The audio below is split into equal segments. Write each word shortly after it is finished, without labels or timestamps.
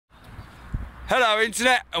Hello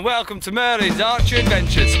Internet and welcome to Merlin's Archery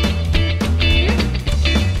Adventures.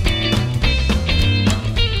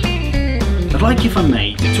 I'd like, if I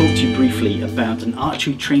may, to talk to you briefly about an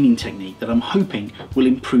archery training technique that I'm hoping will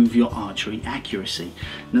improve your archery accuracy.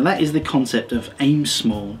 Now that is the concept of aim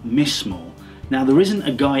small, miss small. Now there isn't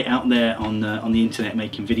a guy out there on the internet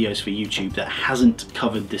making videos for YouTube that hasn't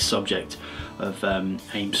covered this subject of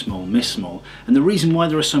aim small, miss small, and the reason why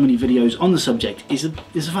there are so many videos on the subject is the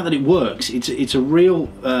fact that it works. It's a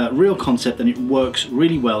real concept and it works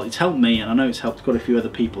really well. It's helped me and I know it's helped quite a few other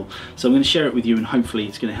people, so I'm going to share it with you and hopefully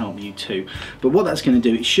it's going to help you too. But what that's going to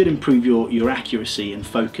do, it should improve your accuracy and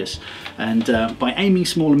focus, and by aiming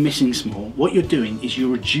small and missing small, what you're doing is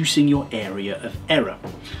you're reducing your area of error.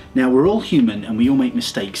 Now we're all human and we all make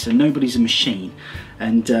mistakes and nobody's a machine,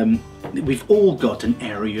 and we've all got an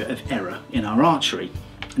area of error in our archery.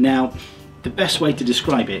 Now the best way to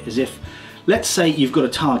describe it is if, let's say you've got a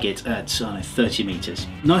target at 30 meters,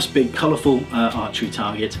 nice big colourful archery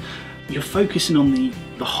target. You're focusing on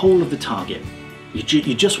the whole of the target. You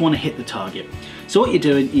just want to hit the target. So what you're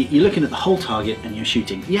doing, you're looking at the whole target and you're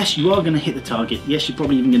shooting. Yes, you are going to hit the target. Yes, you're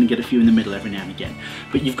probably even going to get a few in the middle every now and again.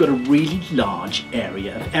 But you've got a really large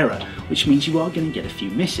area of error, which means you are going to get a few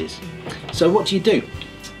misses. So what do?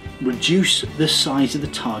 Reduce the size of the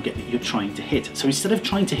target that you're trying to hit. So instead of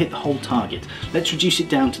trying to hit the whole target, let's reduce it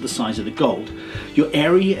down to the size of the gold. Your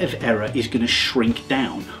area of error is going to shrink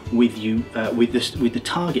down with you, with the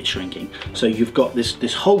target shrinking. So you've got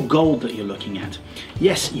this whole gold that you're looking at.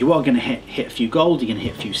 Yes, you are going to hit a few gold, you're going to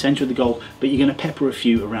hit a few center of the gold, but you're going to pepper a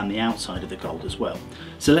few around the outside of the gold as well.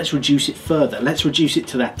 So let's reduce it further. Let's reduce it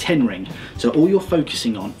to that 10 ring. So all you're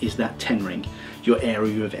focusing on is that 10 ring. Your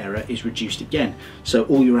area of error is reduced again. So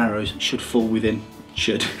all your arrows should fall within,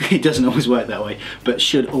 it doesn't always work that way, but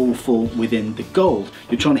should all fall within the gold.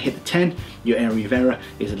 You're trying to hit the 10, your area of error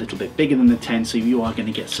is a little bit bigger than the 10, so you are going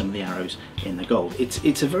to get some of the arrows in the gold.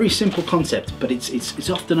 It's a very simple concept, but it's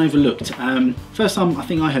often overlooked. First time I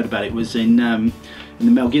think I heard about it was in the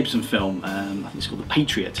Mel Gibson film, I think it's called The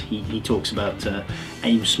Patriot. He talks about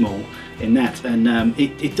aim small in that, and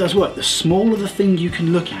it does work. The smaller the thing you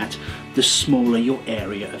can look at, the smaller your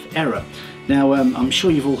area of error. Now I'm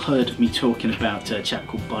sure you've all heard of me talking about a chap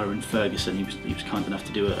called Byron Ferguson. He was kind enough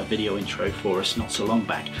to do a video intro for us not so long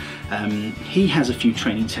back. He has a few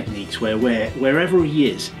training techniques where wherever he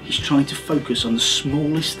is, he's trying to focus on the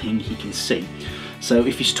smallest thing he can see. So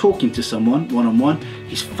if he's talking to someone one-on-one,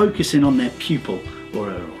 he's focusing on their pupil or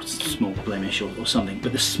a small blemish or something,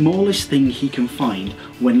 but the smallest thing he can find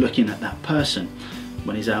when looking at that person.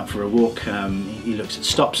 When he's out for a walk, he looks at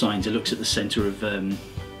stop signs, he looks at the centre of the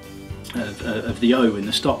O in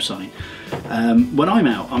the stop sign. When I'm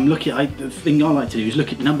out, the thing I like to do is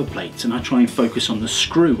look at number plates, and I try and focus on the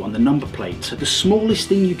screw on the number plate. So the smallest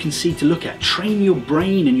thing you can see to look at. Train your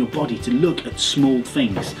brain and your body to look at small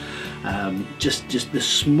things. Just the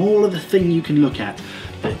smaller the thing you can look at,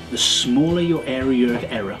 the smaller your area of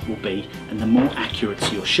error will be, and the more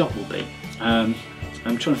accurate your shot will be.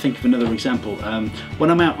 I'm trying to think of another example. When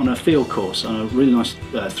I'm out on a field course, on a really nice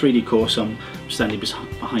 3D course, I'm standing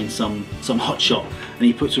behind some hot shot, and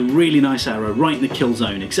he puts a really nice arrow right in the kill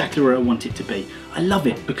zone, exactly where I want it to be. I love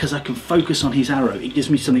it because I can focus on his arrow. It gives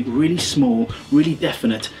me something really small, really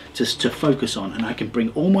definite to focus on, and I can bring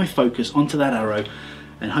all my focus onto that arrow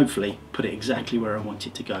and hopefully put it exactly where I want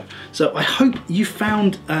it to go. So I hope you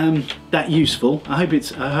found that useful. I hope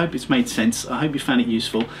it's made sense. I hope you found it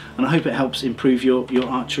useful, and I hope it helps improve your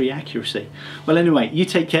archery accuracy. Well, anyway, you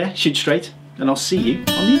take care, shoot straight, and I'll see you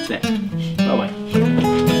on the internet. Bye bye.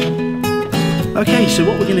 Okay, so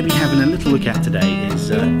what we're going to be having a little look at today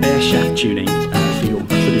is bare shaft tuning for your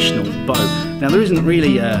traditional bow. Now there isn't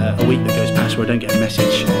really a week that goes past where I don't get a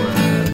message or